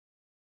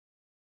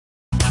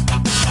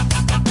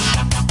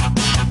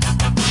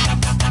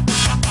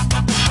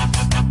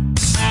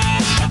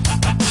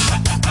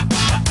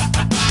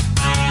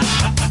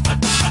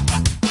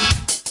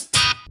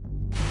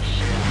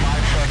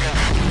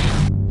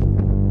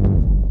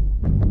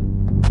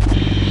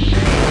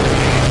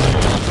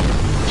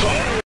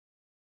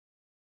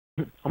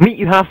Meet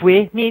you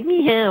halfway, meet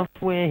me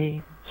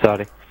halfway.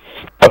 Sorry.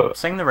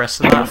 Sing the rest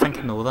of that, I think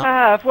I know that.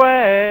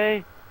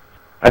 Halfway!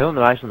 I don't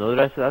know, actually know the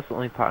rest of that, that's the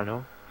only part I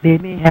know.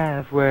 Meet me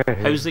halfway.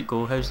 How's it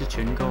go? How's the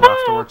tune go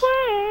afterwards?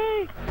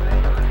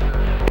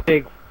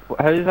 Big,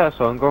 how does that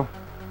song go?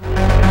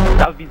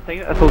 I've been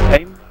singing it this whole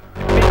time.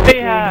 Meet me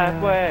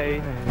halfway.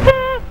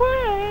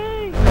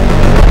 Halfway!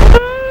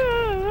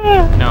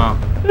 No,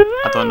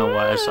 I don't know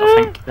what it is.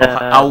 I think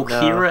I'll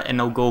hear it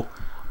and I'll go,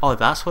 oh,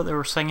 that's what they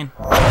were singing.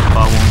 But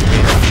I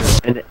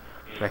won't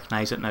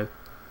recognise it now.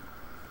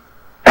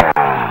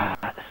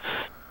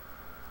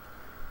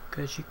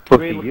 Cause you can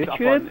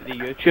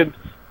YouTube.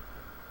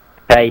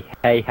 Hey.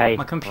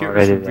 My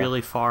computer's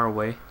really far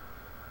away.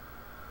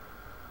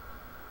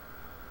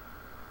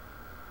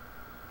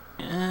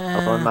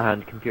 I'm on my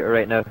hand computer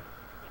right now.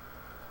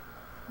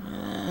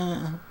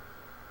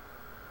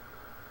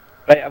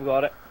 Right, I've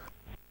got it.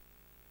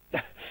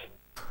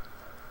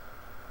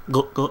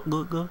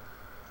 Go.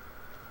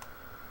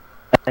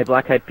 Hey,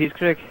 Black Eyed Peas,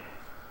 Craig.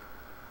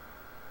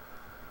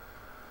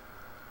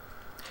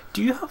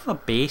 Do you have a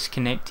bass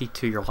connected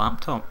to your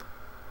laptop?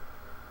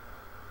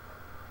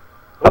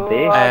 A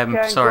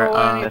bass? Sorry,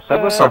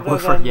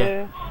 subwoofer,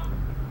 yeah.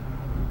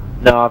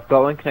 No, I've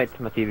got one connected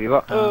to my TV,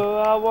 what? Oh,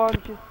 I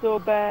want you so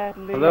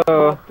badly. Hello?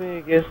 My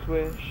biggest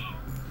wish.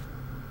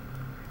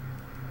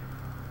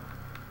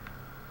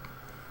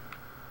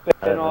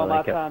 Spend all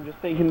my time just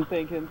thinking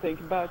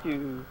about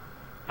you.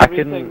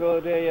 Every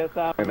single day, yes,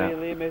 I'm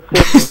really missing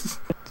you.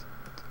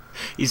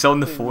 He's on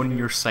the phone,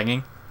 you're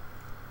singing.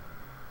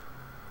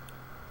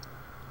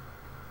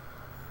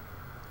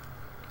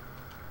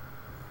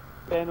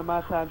 Spend all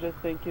my time just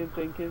thinking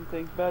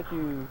about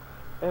you.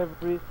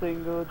 Every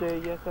single day,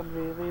 yes, I'm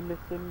really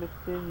missing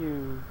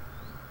you.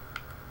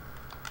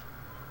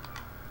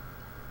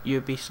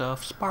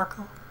 Ubisoft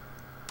Sparkle.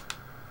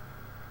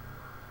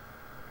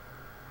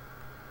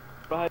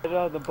 Right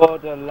on the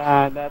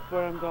borderline, that's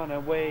where I'm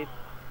gonna wait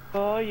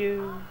for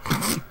you.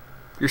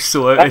 You're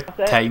so out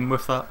of time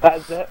with that.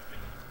 That's it.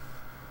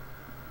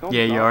 No,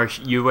 yeah, you are.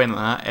 You went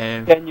that.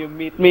 Can you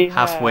meet me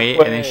halfway,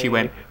 and then she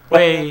went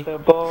way. At the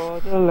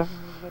borderline,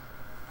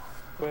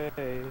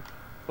 wait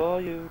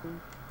for you.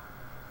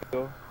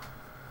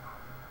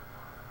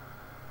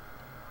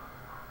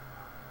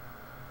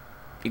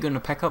 You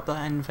gonna pick up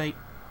that invite?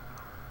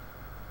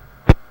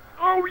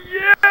 Oh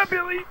yeah,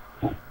 Billy!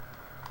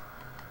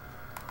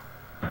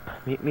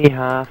 Meet me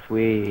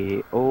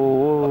halfway.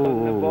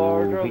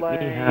 Oh, meet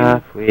me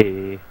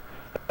halfway.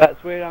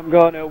 That's where I'm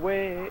gonna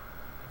wait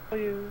for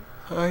you.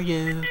 For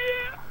you.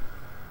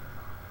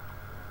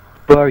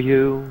 For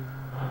you.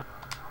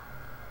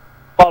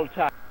 Ball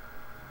time.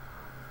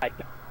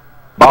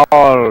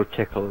 Ball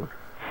tickle.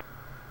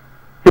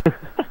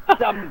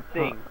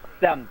 Something,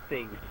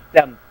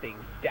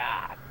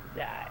 die.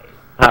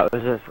 That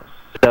was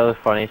still the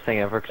funniest thing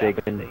ever, because I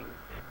couldn't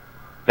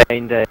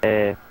find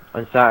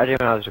on Saturday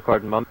when I was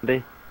recording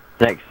Monday.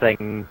 Next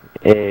thing,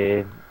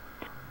 wait,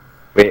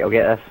 I'll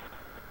get this.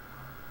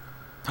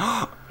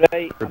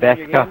 Right,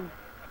 Rebecca.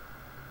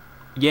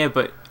 Yeah,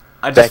 but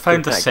I just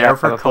found a Rebecca's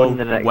server called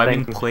next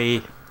Women thing.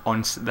 Play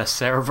on this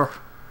server.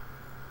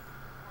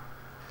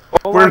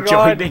 Oh We're my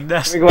God. joining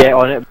this. Get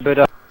on it,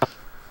 Buddha.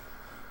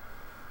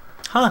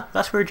 Huh,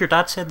 that's weird, your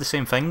dad said the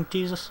same thing,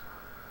 Jesus.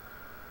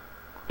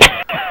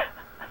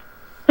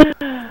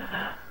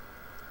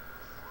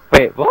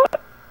 Wait,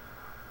 what?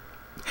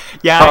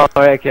 Yeah,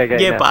 Oh, okay,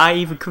 yeah, but I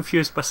even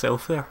confused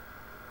myself there.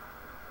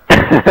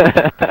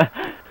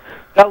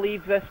 That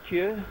leaves this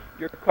queue.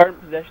 Your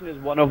current position is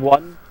 1 of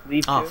 1.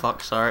 Leave Oh queue.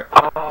 fuck, sorry.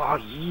 Oh,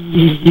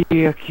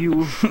 yeah,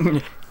 Q.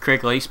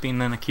 Craig Light's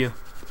been in a queue.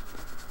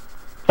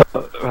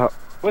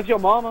 With your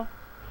mama.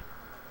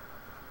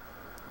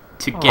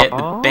 To get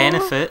the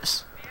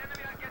benefits.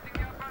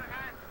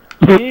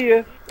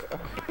 Yeah.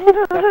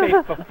 I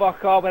pay for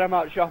fuck all when I'm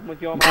out shopping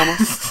with your mama.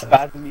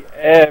 Buys me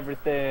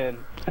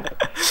everything. I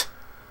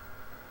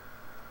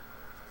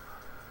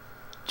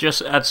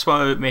just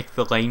want to make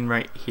the line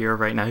right here,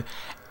 right now.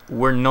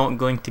 We're not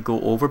going to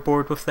go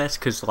overboard with this,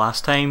 because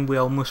last time we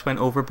almost went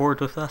overboard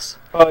with this.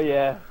 Oh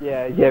yeah, we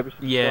should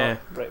Yeah.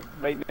 stop.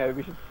 Right now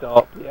we should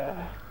stop,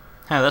 yeah.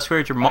 Huh, that's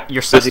weird,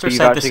 your sister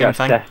said the same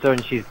thing. Sister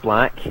and she's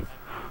black.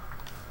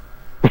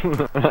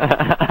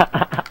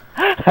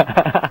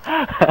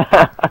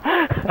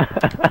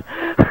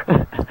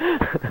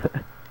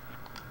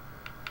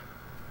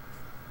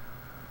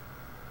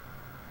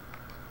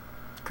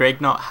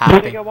 Craig not I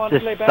happy. think I want to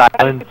Just play silence.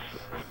 Battlefield.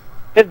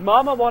 His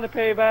mama want to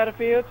play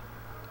Battlefield.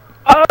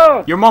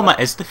 Oh! Your mama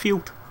is the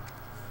field.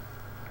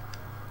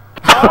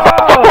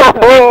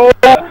 Oh!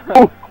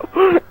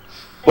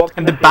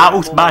 And the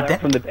battle's mad.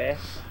 From the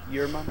best.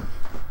 Your mama.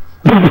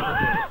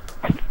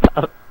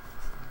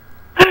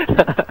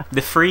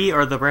 The free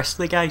or the rest of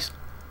the guys?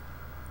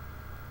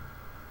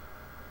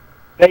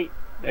 Right,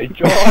 now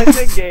join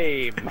the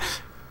game.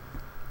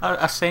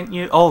 I sent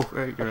you. Oh,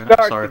 right, you're in it.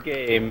 Start Sorry. the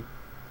game.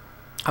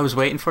 I was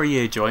waiting for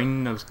you to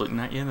join. I was looking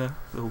at you the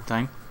whole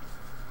time.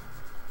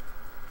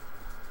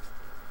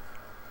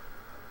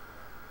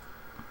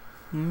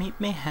 Meet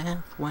me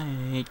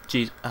halfway.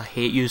 Jeez, I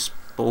hate you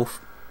both.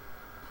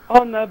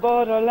 On the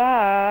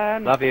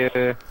borderline. Love you.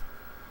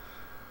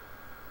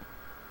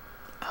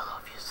 I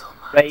love you so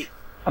much. Right,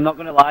 I'm not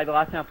gonna lie, the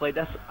last time I played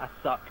this, I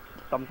sucked.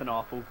 Something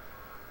awful.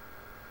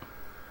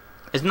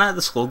 Isn't that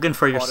the slogan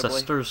for your Horribly.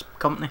 sister's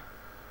company?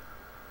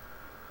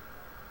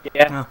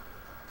 Yeah. No.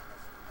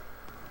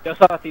 Just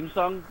have a theme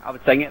song, I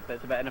would sing it, but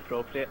it's a bit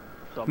inappropriate.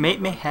 So I'm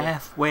Meet not me going to.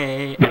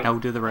 halfway, and I'll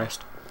do the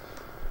rest.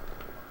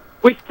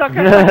 We suck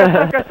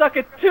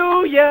it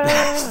to ya!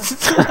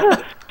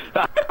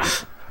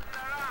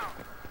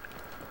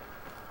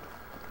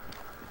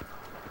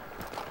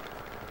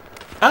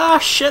 Ah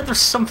shit, there's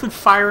something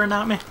firing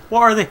at me.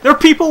 What are they? They're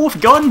people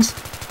with guns!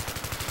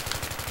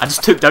 I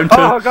just took down two.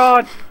 Oh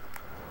god!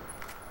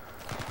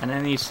 And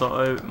then he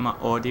sort out my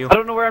audio. I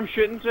don't know where I'm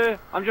shooting to,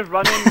 I'm just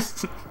running.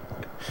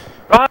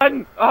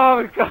 Run!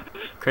 Oh my god!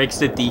 Craig's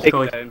the Take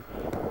decoy. it down.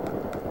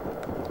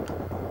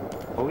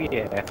 Oh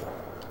yeah.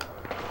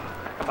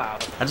 Come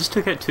out. I just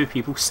took out two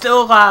people.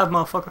 Still alive,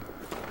 motherfucker.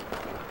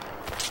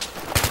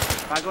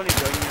 Am I going to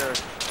join your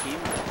team?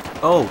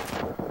 Oh,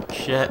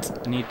 shit.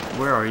 I need.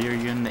 Where are you? Are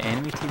you in the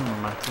enemy team or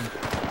my team?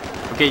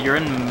 Okay, you're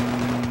in.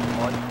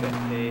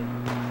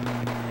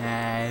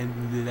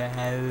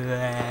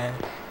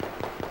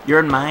 You're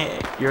in my.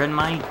 You're in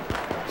my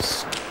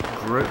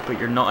group, but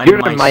you're not in You're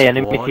my in my squad.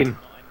 enemy team.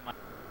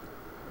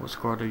 What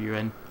squad are you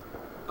in?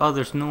 Oh,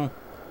 there's no.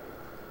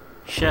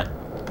 Shit.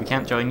 We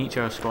can't join each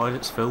other's squad.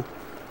 It's full.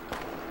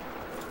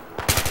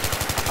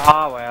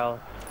 Ah well.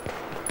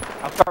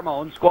 I'll start my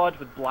own squad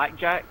with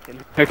blackjack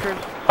and hookers.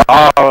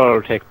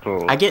 Oh, take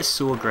two. I get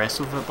so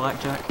aggressive at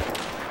blackjack.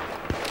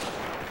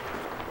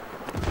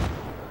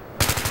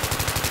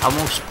 I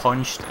almost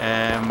punched,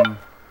 oh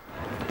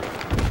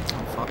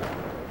fuck.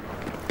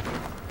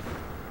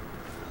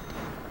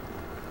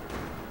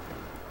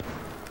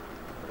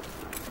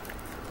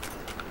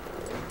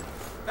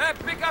 Hey,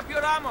 pick up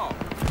your ammo!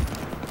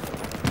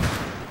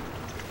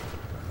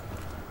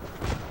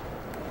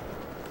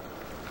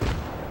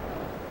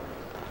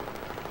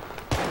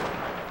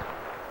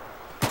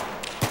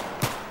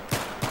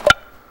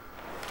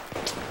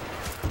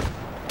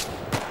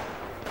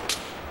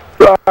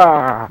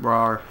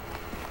 Rawr.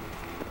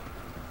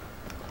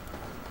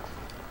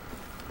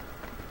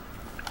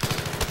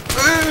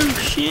 Oh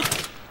shit!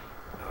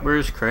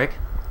 Where's Craig?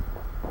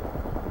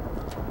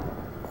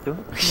 Don't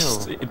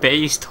know. I bet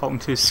he's talking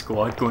to his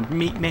squad going,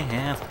 meet me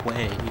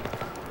halfway.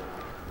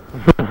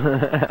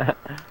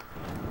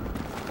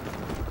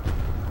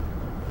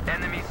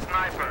 Enemy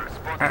sniper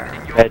spotted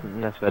in your...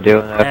 Editing this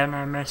video now.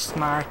 Enemy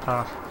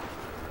sniper.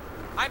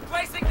 I'm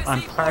placing the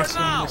I'm C4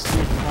 pressing now! the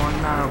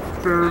C4 now.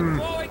 I'm Boom.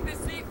 blowing the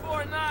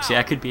C4 now! See,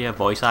 I could be a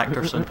voice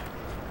actor soon.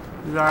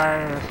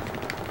 Yeah,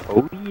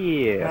 Oh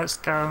yeah. let's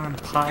go and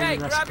play Hey,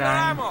 this grab your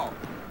game. ammo!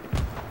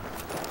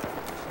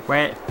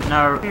 Wait,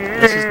 no,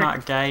 this is not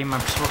a game. I'm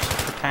supposed to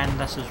pretend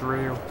this is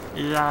real.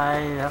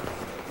 Yeah.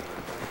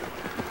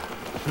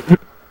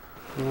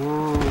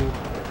 Whoa.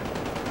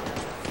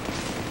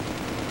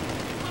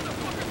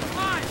 Motherfuckers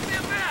alive!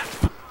 Stand back!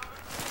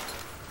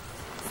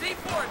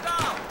 C4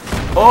 down!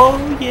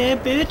 Oh yeah,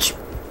 bitch.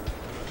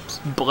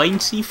 Blind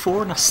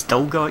C4 and I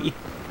still got you.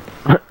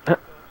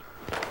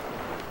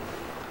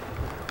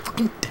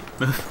 Fucking dick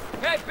move.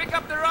 Hey, pick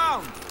up the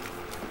round!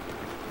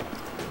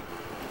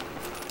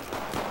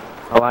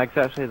 My lag's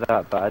actually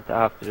that bad.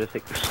 I have to just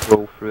like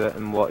scroll through it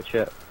and watch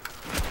it.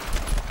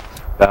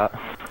 That.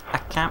 I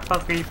can't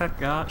believe I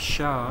got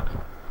shot.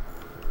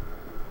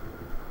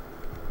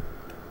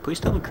 Please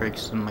tell me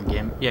Craig's in my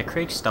game. Yeah,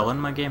 Craig's still in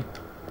my game.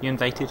 You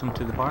invited him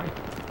to the party.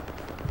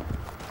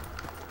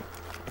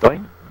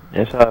 Join?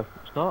 It's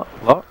not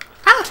locked.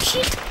 Ah,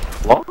 shit!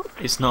 Locked?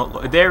 It's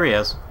not. There he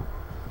is.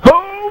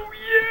 Oh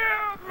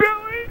yeah,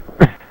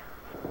 Billy!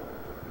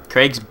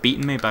 Craig's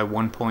beaten me by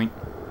 1 point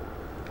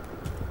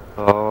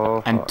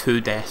Oh. and fuck.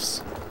 2 deaths.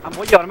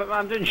 What you on about, man?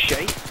 I'm doing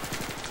shite.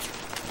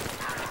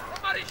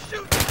 Somebody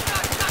shoot!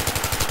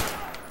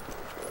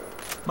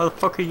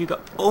 Motherfucker, you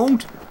got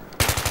owned.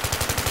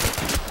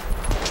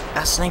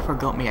 That sniper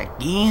got me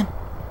again.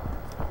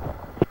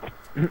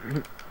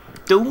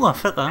 Don't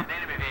laugh at that.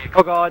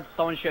 Oh god,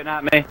 someone's shooting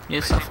at me. Yeah,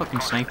 it's that fucking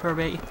sniper, I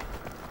bet you.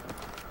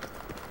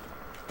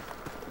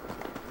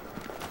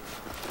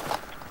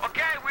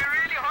 Okay, we're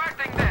really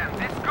hurting them.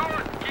 It's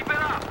good. Keep it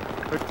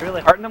up. We're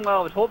really hurting them. Well,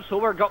 I would hope so.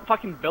 We've got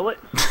fucking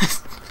bullets.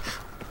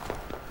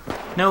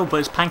 No, but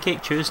it's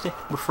Pancake Tuesday.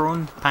 We're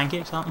throwing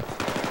pancakes at them.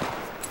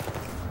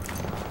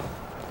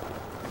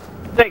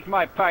 Take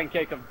my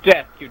pancake of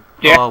death, you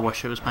dick. Oh, I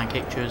wish it was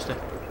Pancake Tuesday.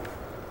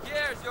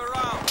 Here's your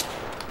round.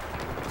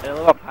 I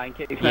love a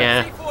pancake.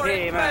 Yeah. C4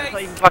 Hey in man, it's not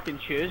place. even fucking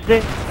Tuesday.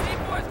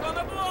 C4 is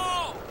gonna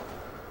blow!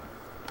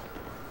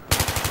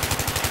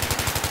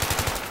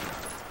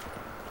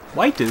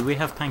 Why do we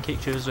have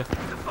Pancake Tuesday? The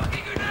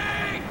fucking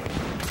grenade!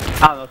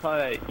 I don't know, it's not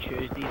about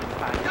Tuesdays and God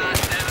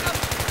pancakes. damn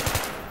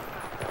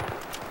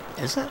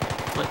it! Is it?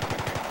 Like,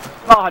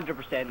 Not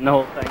 100% in the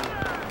whole thing.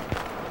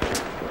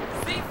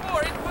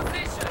 C4 in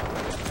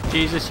position!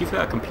 Jesus, you've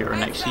got a computer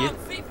next to you.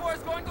 C4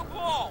 is going to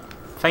blow!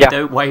 Find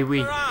out why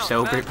we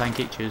celebrate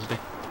Pancake Tuesday.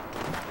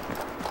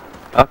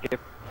 Okay.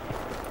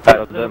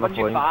 There's a bunch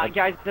of fat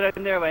guys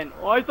around there went,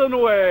 oh, I don't know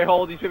where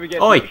holidays people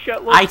get shit.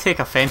 I take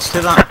offence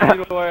to that.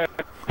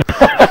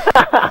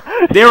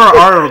 They were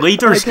our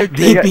leaders.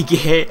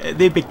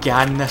 They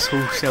began this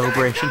whole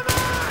celebration.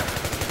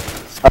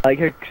 I like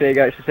how Craig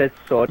actually said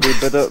sorry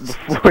about it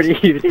before he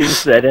even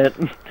said it.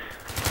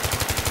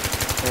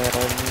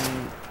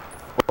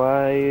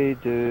 Why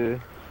do...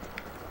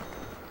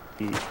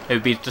 It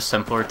would be just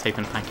simpler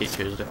typing Pancake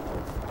Tuesday.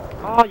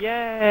 Oh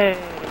yay!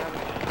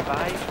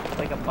 Revive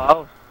like a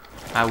boss.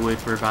 I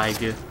would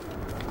revive you,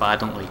 but I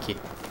don't like you.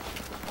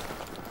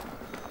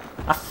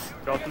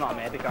 You're also not a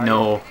medic, are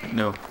No.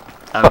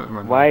 I don't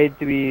remember. Why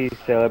do we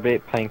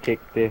celebrate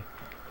Pancake Day?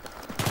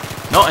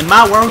 Not in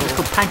my world, it's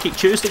called Pancake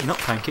Tuesday, not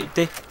Pancake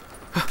Day.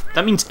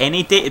 That means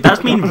any day, it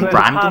does mean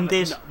random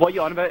days. What are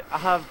you on about? I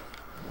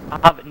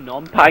have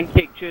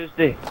non-Pancake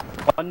Tuesday.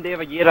 One day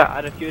of a year I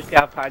refuse to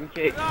have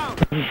pancakes.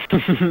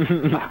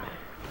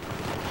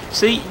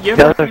 See, you're...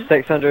 The other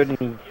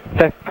 650...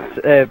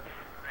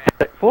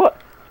 what?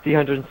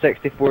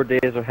 364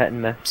 days are hit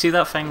and miss. See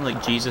that thing,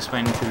 like Jesus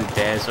went into the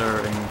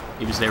desert and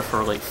he was there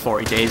for like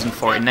 40 days and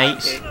 40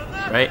 nights,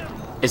 right?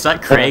 Is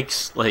that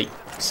Craig's, like,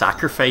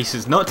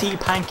 sacrifices not to eat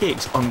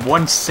pancakes on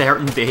one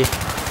certain day?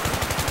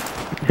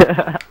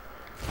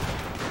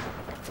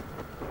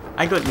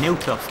 I got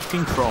nailed to a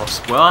fucking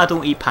cross. Well, I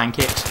don't eat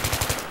pancakes.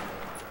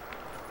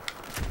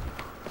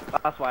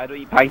 That's why I don't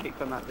eat pancakes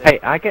on that day. Hey,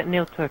 I get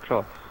nailed to a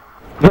cross.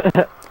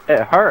 It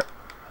hurt.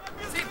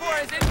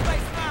 C4 is in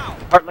place now.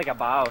 Hurt like a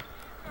boss.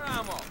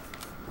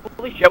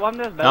 Holy shit, what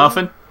this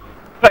Nothing.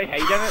 Right,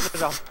 hiding it,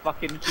 there's a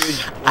fucking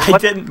huge... I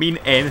didn't mean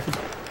anything.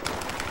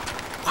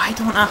 Why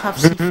don't I have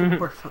C4?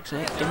 For fuck's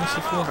sake, give me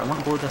C4. I want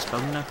to blow this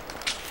building now.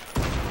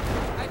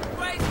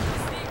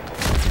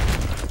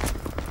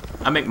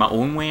 I make my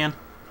own way in.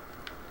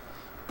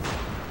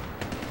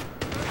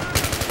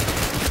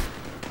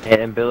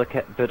 And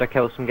Buddha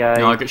kills some guys.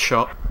 No, I get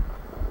shot.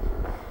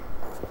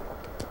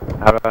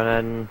 I run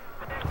in,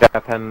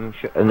 grab him,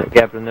 and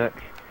grab the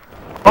nuke.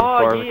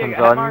 Oh, yeah, comes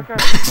hit on. marker.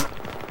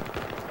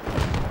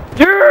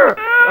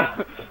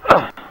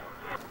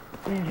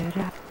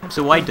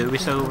 So why do we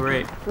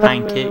celebrate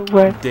Pancake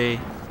Day?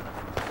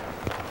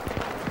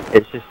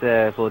 It's just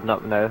loading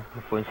up now.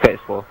 The phone's quite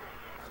slow.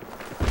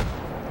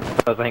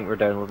 Because I think we're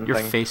downloading Your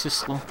things. face is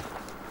slow.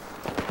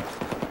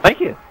 Thank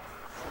you.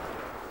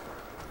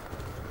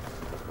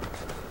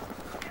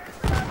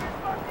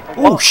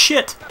 Oh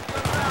shit!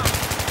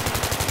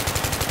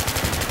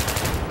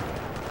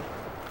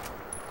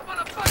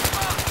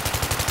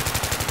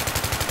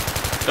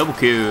 Double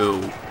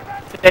kill.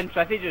 Then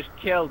Tracy just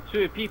killed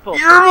 2 people.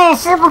 Get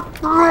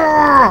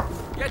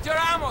your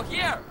ammo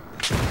here.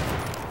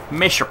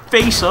 Mess your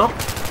face up.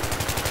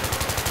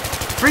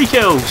 3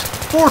 kills.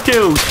 4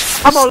 kills.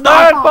 I'm a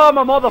land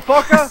bomber,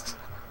 motherfucker!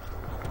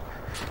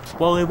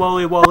 Wally,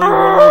 wally, wally,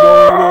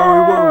 wally,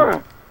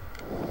 wally,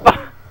 wally.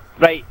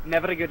 Right,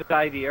 never a good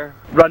idea.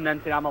 Run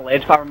into I'm a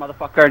ledge farmer,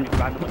 motherfucker, and just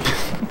randomly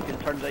it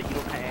turns out you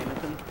don't hit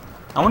anything.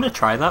 I want to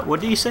try that. What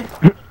do you say?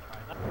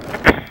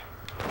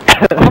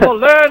 I'm a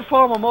land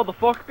farmer,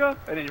 motherfucker!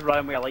 And then you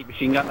run with a light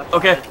machine gun. That's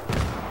Okay.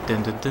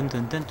 Dun, Dun dun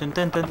dun dun dun dun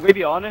dun I'm dun. gonna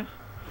be honest,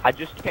 I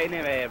just kind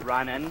of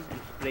ran in and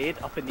sprayed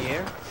up in the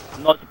air.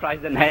 I'm not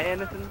surprised I didn't hit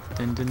anything.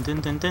 Dun dun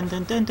dun dun dun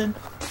dun dun dun.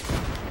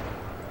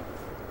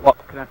 What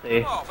can I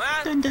say? Oh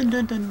man. Dun dun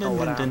dun dun Oh, dun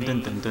what dun I dun dun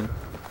mean. dun dun.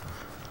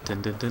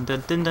 Dun dun dun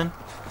dun dun dun.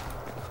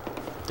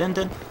 Dun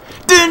dun.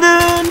 Dun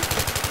dun.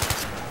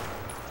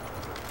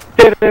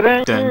 Dun dun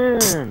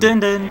dun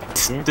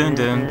dun dun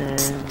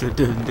dun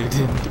dun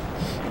dun.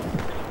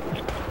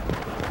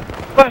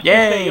 First you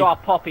Yay. say you're a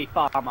poppy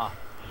farmer,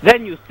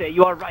 then you say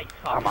you're a rice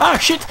farmer. Ah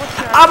shit!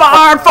 I'm an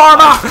iron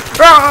farmer!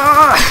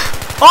 Ah!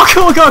 Oh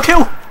kill! I got a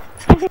kill!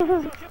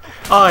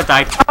 Oh I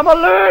died. I'm a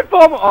land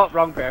farmer! Oh,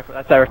 wrong person.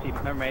 That's our team.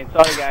 Never mind.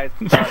 Sorry guys.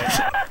 Sorry.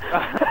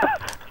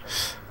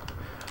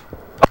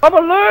 I'm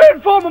a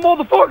land farmer,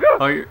 motherfucker!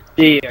 Oh,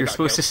 you're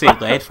supposed to say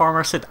lead farmer.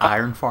 I said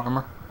iron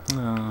farmer.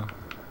 Oh.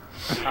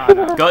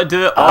 No. Gotta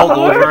do it all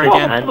over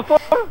again.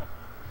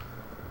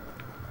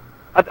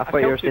 I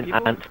thought you were saying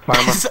ant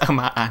farmer. I'm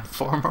an ant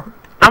farmer.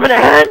 I'm an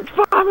ant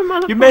farmer,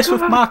 motherfucker! You mess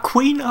with my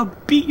queen, I'll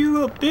beat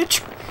you up,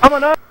 bitch. I'm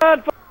an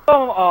ant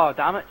farmer! Oh,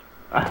 damn it.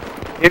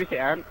 Maybe say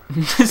ant.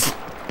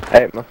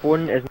 My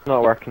phone is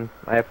not working.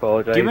 I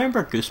apologise. Do you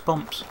remember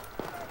Goosebumps?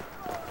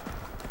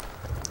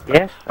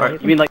 Yes. Or,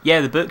 you mean like...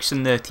 Yeah, the books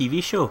and the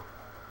TV show.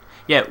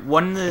 Yeah,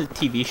 the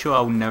TV show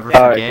I'll never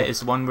Oh, forget okay. is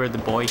the one where the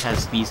boy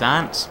has these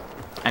ants,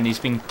 and he's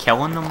been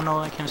killing them and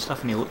all that kind of stuff,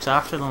 and he looks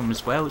after them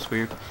as well. It's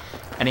weird.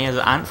 And he has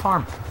an ant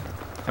farm.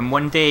 And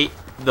one day,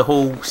 the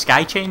whole his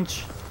sky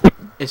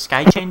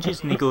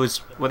changes, and he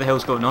goes, "What the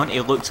hell's going on?" He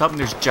looks up, and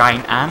there's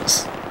giant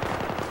ants.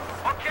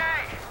 Okay.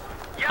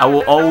 I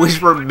will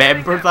always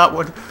remember that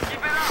one.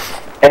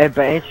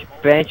 By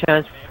any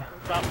chance,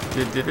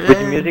 with the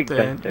music?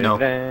 No,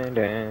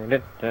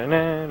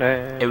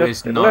 it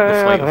was not the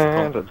Flight of the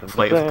Conchords,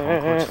 Flight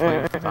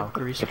of the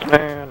Valkyries.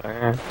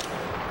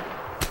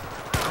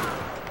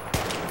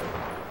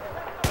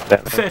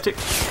 Pathetic.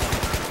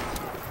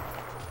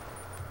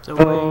 The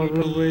way you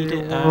need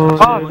it, Oh, the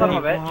son way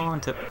of a you bitch.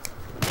 want it.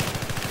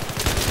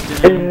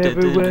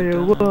 Everywhere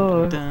you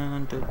want.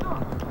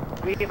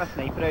 We get my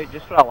sniper out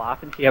just for a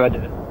laugh and see how I do.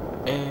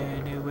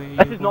 Anyway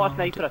This you is not a want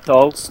sniper it. at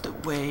all. It's the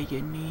way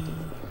you need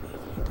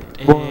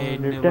it.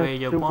 Wonder Anyway that's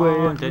you the way I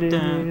want it. need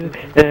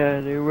it.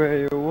 Anywhere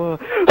you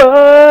want.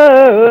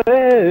 Oh,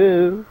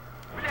 oh.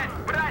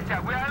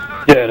 Brother, we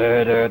are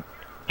losing.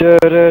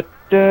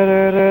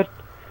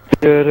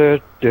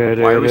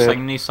 Why are we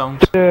singing these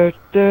songs? Since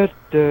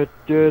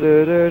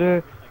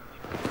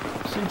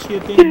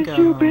you've been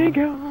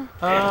gone.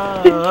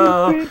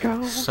 Oh,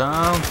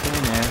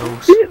 something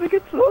else. It's a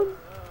good song.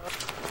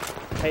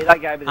 Hey,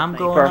 that guy with the I'm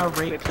sniper. gonna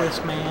rape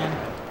this man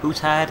who's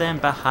hiding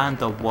behind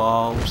the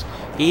walls.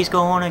 He's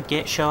gonna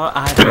get shot.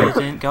 I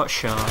didn't got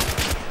shot.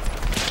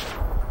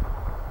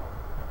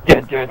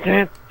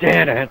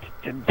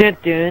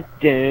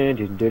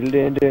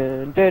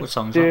 What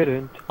song's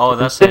that? Oh,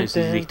 that says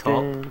ZZ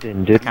Top.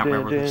 I can't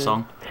remember the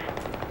song.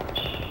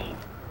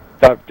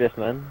 Stop this,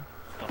 man.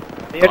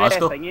 They're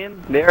Glasgow.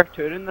 singing. They're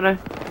touring now.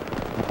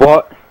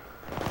 What?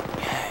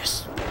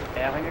 Yes.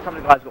 Yeah, I think they're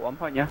coming to Glasgow at one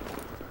point, yeah.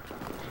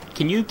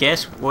 Can you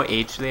guess what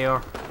age they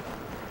are?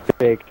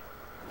 Big.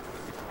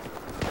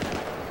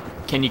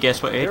 Can you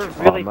guess what age? They're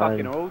really man.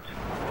 fucking old.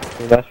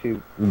 It's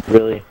actually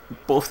really.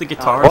 Both the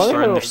guitarists Oh.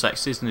 are in their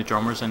 60s and the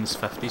drummer's in his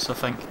 50s, I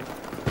think.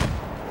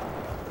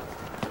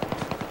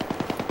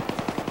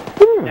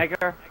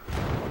 Nigger.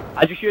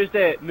 I just used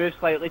the move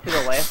slightly to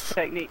the left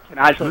technique and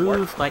actually work.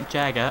 Move like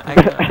Jagger, I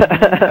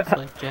gotta move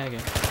like Jagger.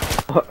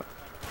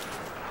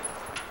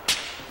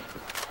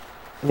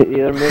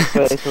 Either move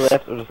slightly to the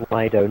left or just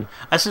lie down.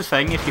 That's the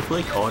thing, if you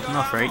play COD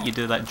enough, right, you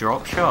do that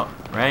drop shot,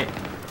 right?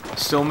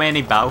 So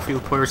many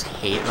Battlefield players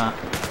hate that.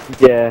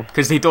 Yeah.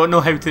 Because they don't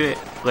know how to,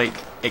 like,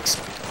 I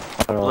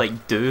don't know.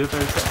 do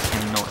about it. I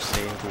cannot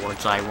say the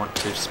words I want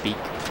to speak.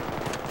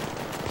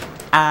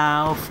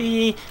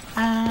 Alfie,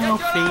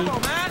 Alfie,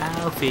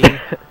 Alfie,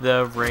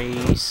 the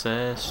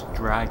racist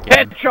dragon.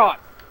 Headshot!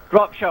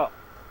 Drop shot!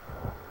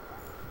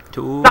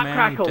 Too That many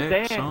crackle,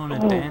 dicks damn. on a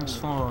dance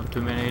floor.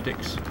 Too many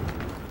dicks.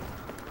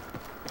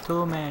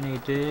 Too many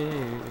dicks.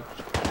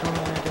 Too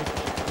many dicks.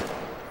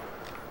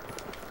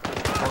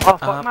 Oh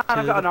fuck man, Up I've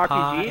to got an the RPG.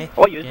 party,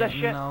 Oh, use this getting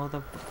shit. all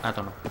the... I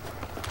don't know.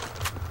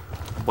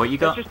 What you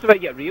It's got? just about to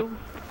get real.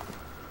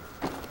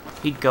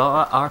 He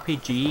got an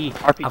RPG.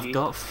 RPG. I've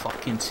got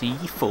fucking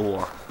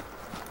C4.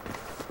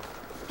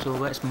 So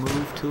let's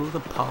move to the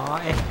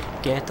party.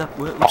 Get up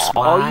with the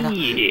swagger.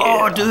 yeah.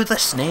 Oh, do the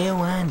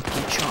snail and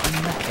get shot in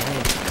the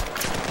head.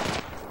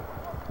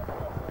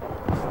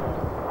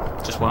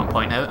 Just want to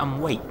point out, I'm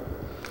white.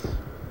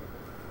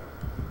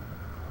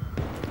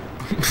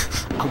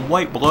 I'm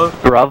white, bro.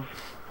 Bruv.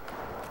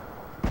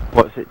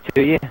 What's it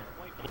to you?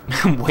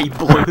 I'm white,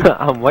 blue.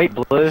 I'm white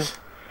blue.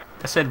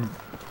 I said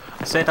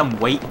I'm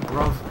white,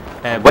 bruv.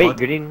 White blood.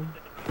 green.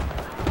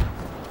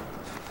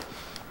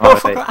 Oh,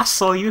 right. fucker, I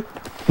saw you.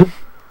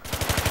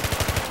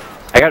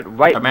 I got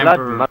white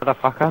Remember- blood,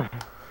 motherfucker.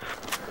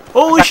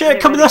 Holy shit,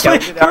 coming this way!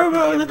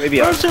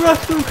 Maybe I'll- Where's the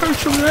rest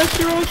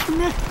of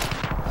me?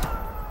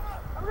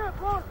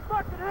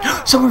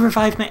 Someone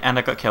revived me and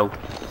I got killed.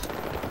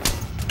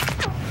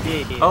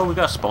 Yeah. Oh, we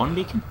got a spawn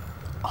beacon.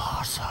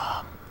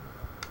 Awesome.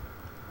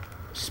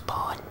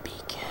 Spawn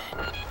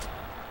beacon.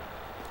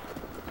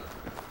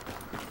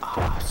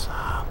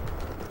 Awesome.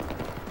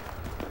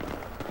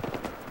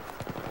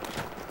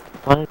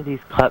 One of these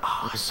clips,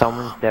 Awesome.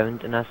 someone's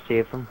downed and I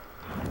save them.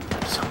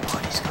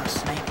 Somebody's got a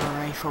sniper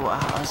rifle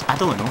at us. I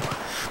don't know.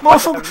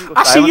 Motherfucker, everything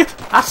I goes see you.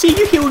 silent? I see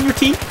you healing your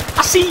team.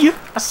 I see you.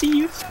 I see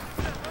you.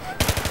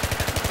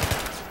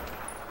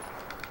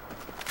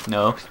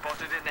 No.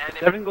 Spotted an enemy.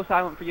 Everything goes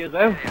silent for you as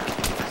well.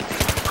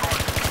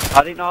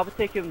 I didn't know, I was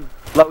taking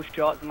little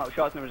shots and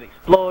there was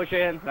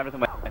explosions and everything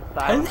went silent.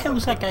 How the hell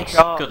has that guy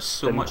Shots got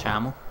so and- much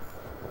ammo?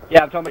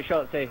 Yeah, I'm talking about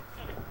shots, eh?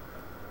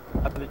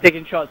 I was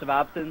taking shots of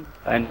absinthe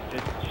and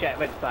just shit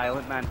went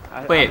silent, man.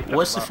 I Wait, was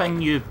what's the tripping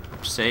thing you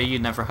say you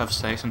never have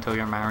sex until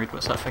you're married?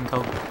 What's that thing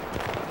called?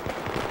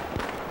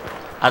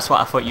 That's what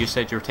I thought you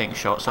said you were taking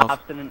shots up. of.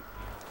 Abstinent.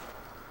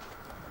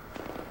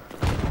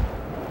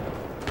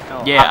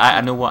 No, Yeah, I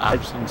abstinent. know what It's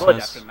abstinence totally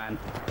is. different, man.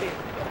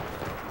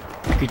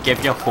 I could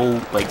give you a whole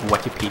like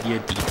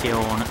Wikipedia detail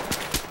on it.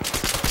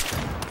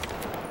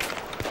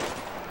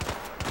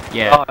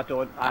 Yeah, Oh, I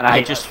don't. And I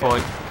hate just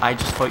that shit.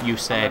 thought you I'll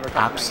said never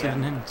touch them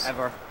again, abstinence.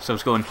 Ever. So I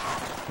was going,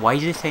 why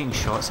is he taking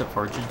shots at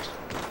virgins?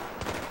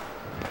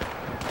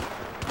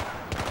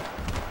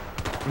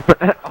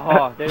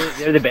 Oh,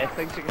 they're the best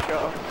things to get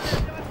shot of.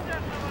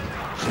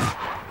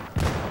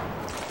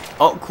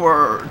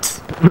 Awkward.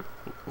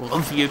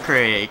 Love you,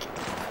 Craig.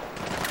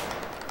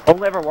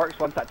 Only ever works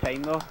once at a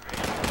time, though.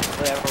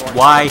 Only ever works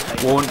Why once at a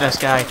time. won't this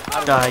guy I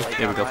don't die? like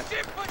There we that, go. man.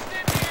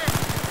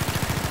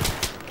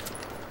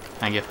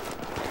 Thank you.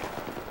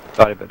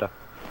 Sorry about that.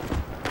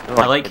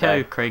 I like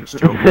how Craig's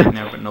joking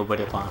now, but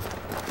nobody laughed.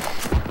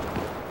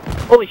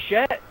 Holy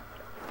shit!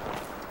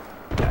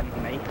 Got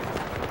a knife.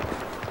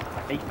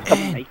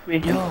 Someone knife me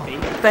in Your the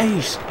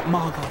face. face,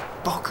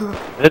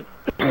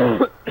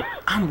 motherfucker.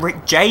 I'm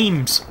Rick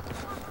James.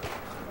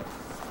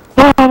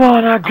 Come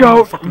on, a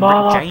goat, fucking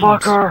Rick James.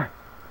 motherfucker!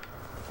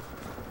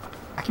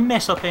 I can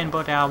mess up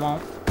anybody I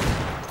want.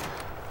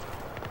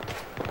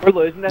 We're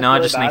losing this No, I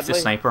really just need the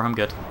badly. sniper. I'm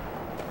good.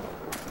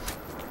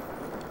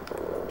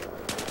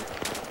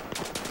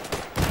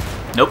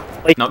 Nope,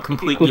 Like, not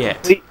complete close to yet.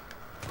 complete.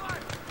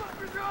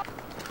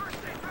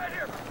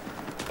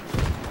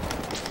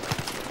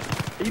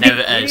 Are you Now being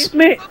it serious, is.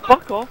 mate?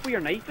 Fuck off with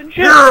your knife and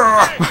shit.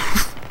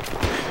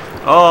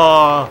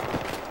 Oh,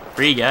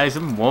 3 guys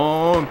in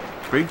 1.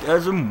 3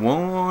 guys in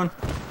 1.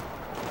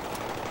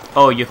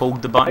 Oh, you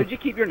hold the button. How'd you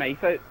keep your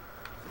knife out?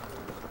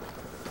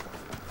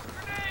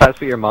 That's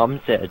what your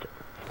mum said.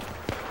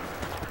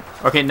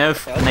 Okay, now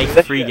I'll do knife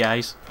this 3 shit.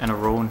 guys in a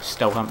row and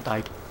still haven't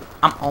died.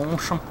 I'm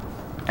awesome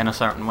in a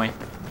certain way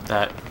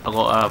that a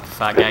lot of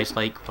fat guys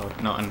like,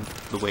 but not in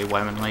the way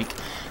women like.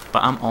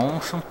 But I'm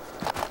awesome.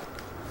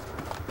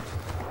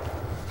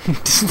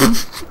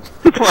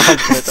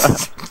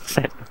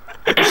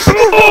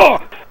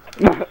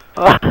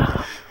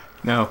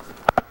 No,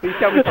 Please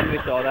tell me somebody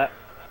saw that.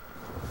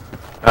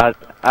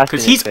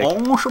 because he's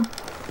awesome.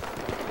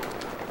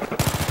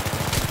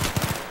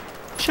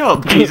 Shut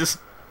up, Jesus.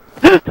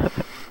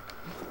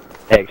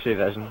 X-ray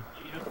vision.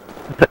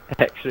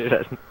 X-ray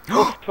vision.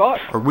 Oh fuck!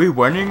 Are we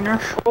winning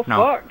this? Oh, No,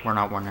 fuck. we're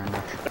not winning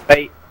this.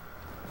 Right,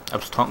 I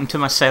was talking to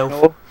myself.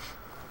 no.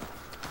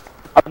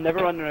 I'm never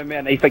running around with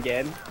a knife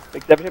again.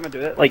 Because every time I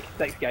do it, like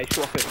 6 guys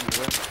show up out of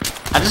nowhere.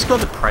 I just got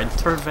the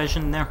predator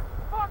vision there.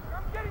 Fuck,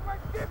 I'm getting my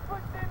shit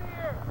pushed in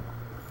here!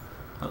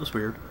 That was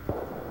weird.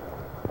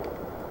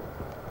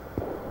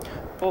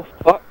 Oh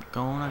fuck.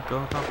 Gonna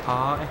go to the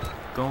party.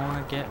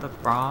 Gonna get the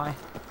fry.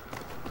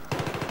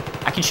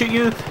 I can shoot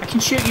you! I can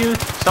shoot you!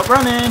 Stop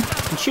running!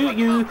 I can shoot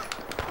you!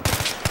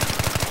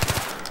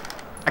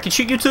 I can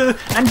shoot you too!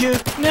 And you!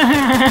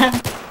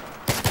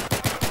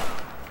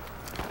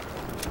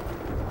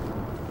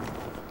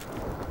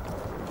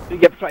 You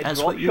get tried to That's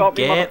drop what you shot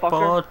me, get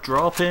motherfucker. for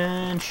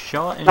dropping,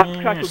 shotting,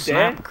 Snap, crackle,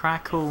 snap, death.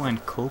 crackle,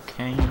 and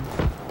cocaine.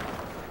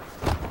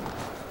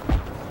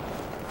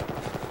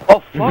 Oh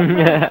fuck,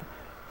 man.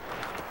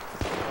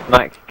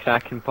 Mac,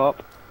 crack and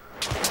pop.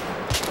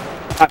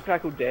 That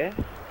crackle death.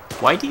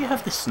 Why do you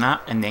have the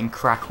snap and then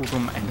crackle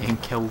them and then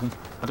kill them?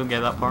 I don't get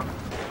that part.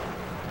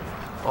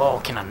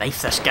 Oh, can I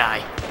knife this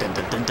guy? Dun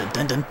dun dun dun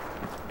dun dun.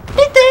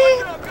 Ding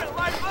ding!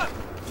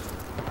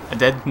 I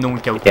did, no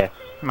one killed Yes.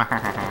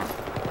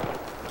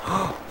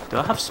 Do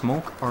I have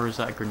smoke or is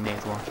that a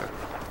grenade launcher?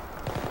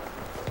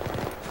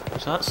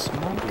 Is that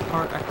smoke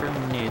or a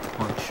grenade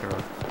launcher?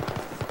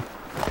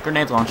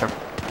 Grenade launcher.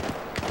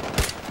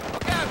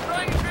 Okay, I'm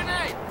throwing a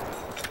grenade!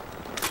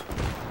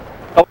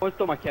 That was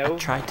still my kill.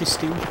 Tried to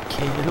steal your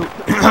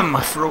kill.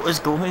 My throat is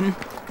going.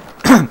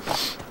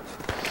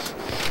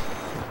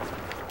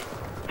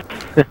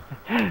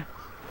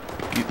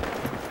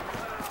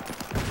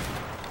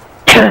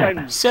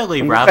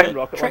 Silly I'm rabbit. trying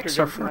rocket Tricks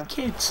launcher are for jumps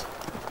kids.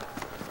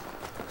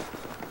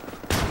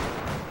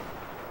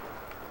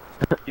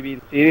 You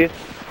being serious?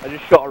 I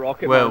just shot a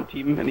rocket Well, with my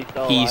team and he's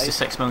still He's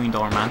the alive. $6 million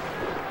man.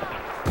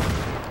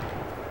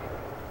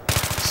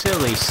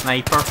 Silly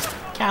sniper.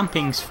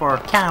 Camping's for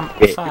camp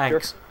Wait,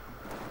 fags.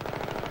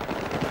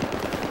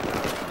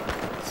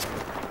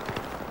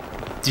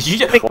 Did you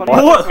just... Make fun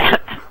of What? myself.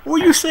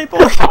 What you say, boy?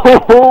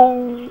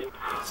 Oh!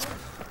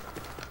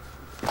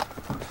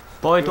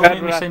 Boy, don't Glad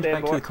make me we're send you out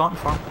back there, to the cotton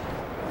farm.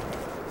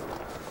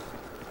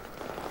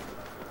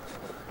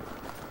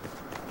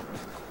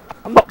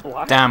 I'm not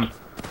black. Damn,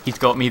 he's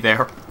got me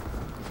there.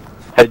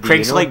 How do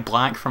Craig's you know? like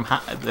black from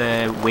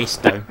the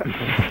waist down.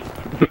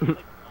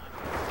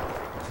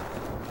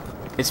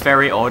 It's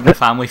very odd in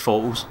family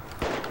photos.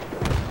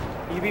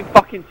 You being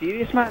fucking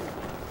serious, man?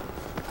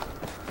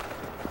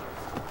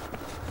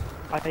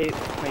 I hate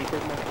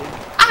snipers in this game.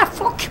 Ah,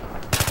 fuck!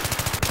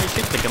 I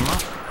should pick him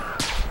up.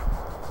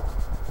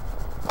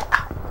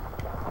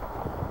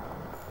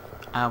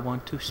 I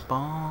want to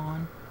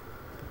spawn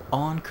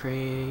on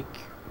Craig.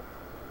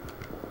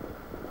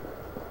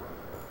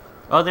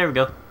 Oh, there we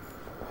go.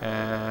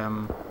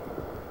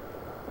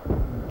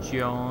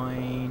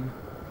 Join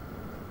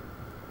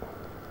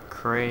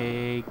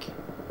Craig.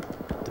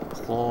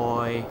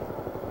 Deploy.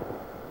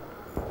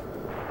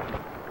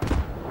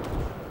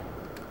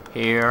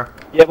 Here.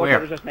 Yeah, but Where?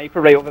 there's a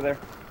sniper right over there.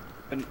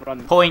 And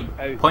run. Point.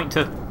 Out. Point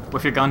to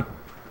with your gun.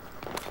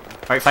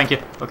 Alright, thank you.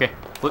 Okay,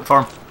 look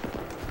for him.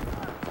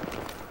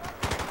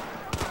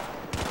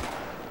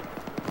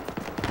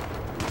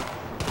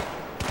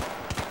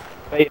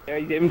 Right there,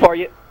 he's aiming for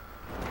you.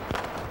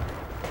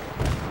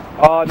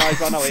 Oh no, he's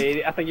run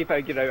away. I think he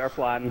figured out our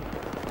plan.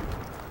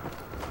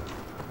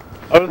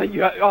 I don't think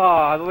you had. Oh,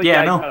 I don't think Yeah, you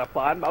I know. had a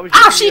plan. But I was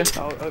Ah, using you. shit!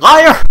 I was-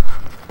 Liar!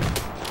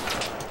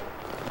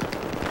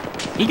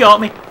 He got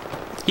me.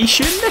 He's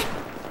shooting me.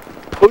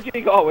 Told you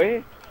he got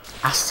away.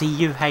 I see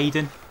you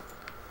hiding.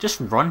 Just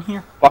run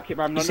here. Fuck it,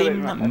 man. He's Run away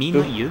aiming with at my me,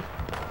 pistol. not you.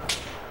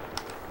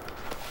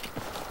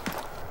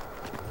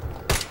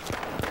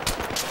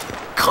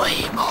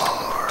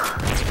 Claymore.